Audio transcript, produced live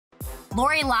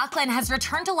Lori Loughlin has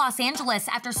returned to Los Angeles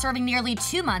after serving nearly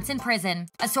 2 months in prison.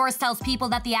 A source tells People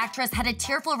that the actress had a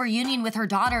tearful reunion with her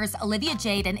daughters, Olivia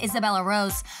Jade and Isabella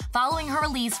Rose, following her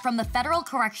release from the Federal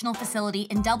Correctional Facility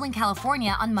in Dublin,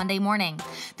 California on Monday morning.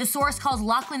 The source calls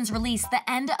Loughlin's release the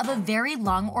end of a very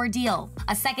long ordeal.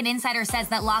 A second insider says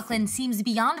that Loughlin seems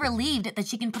beyond relieved that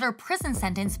she can put her prison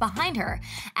sentence behind her,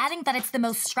 adding that it's the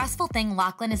most stressful thing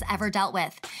Loughlin has ever dealt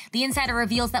with. The insider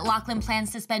reveals that Loughlin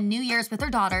plans to spend New Year's with her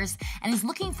daughters and is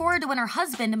looking forward to when her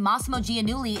husband, Massimo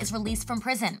Giannulli, is released from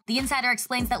prison. The insider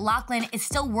explains that Loughlin is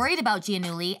still worried about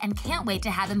Giannulli and can't wait to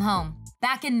have him home.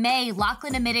 Back in May,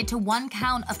 Loughlin admitted to 1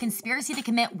 count of conspiracy to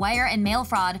commit wire and mail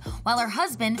fraud, while her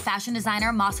husband, fashion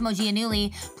designer Massimo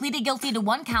Giannulli, pleaded guilty to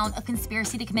 1 count of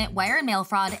conspiracy to commit wire and mail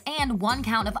fraud and 1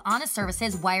 count of honest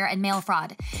services wire and mail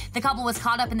fraud. The couple was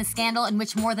caught up in the scandal in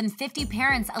which more than 50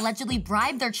 parents allegedly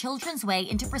bribed their children's way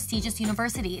into prestigious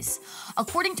universities.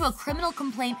 According to a criminal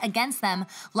complaint against them,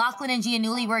 Loughlin and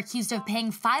Giannulli were accused of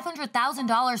paying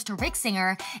 $500,000 to Rick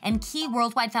Singer and Key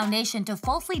Worldwide Foundation to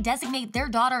falsely designate their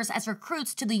daughters as recruits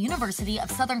to the University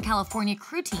of Southern California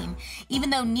crew team, even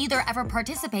though neither ever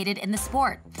participated in the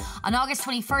sport. On August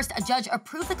 21st, a judge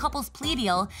approved the couple's plea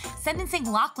deal, sentencing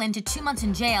Loughlin to 2 months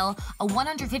in jail, a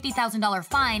 $150,000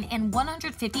 fine, and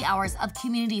 150 hours of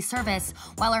community service,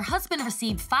 while her husband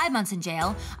received 5 months in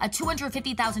jail, a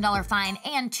 $250,000 fine,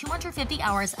 and 250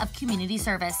 hours of community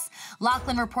service.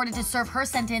 Loughlin reported to serve her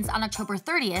sentence on October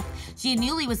 30th.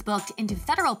 Giannulli was booked into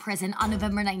federal prison on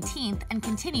November 19th and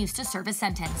continues to serve his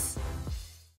sentence.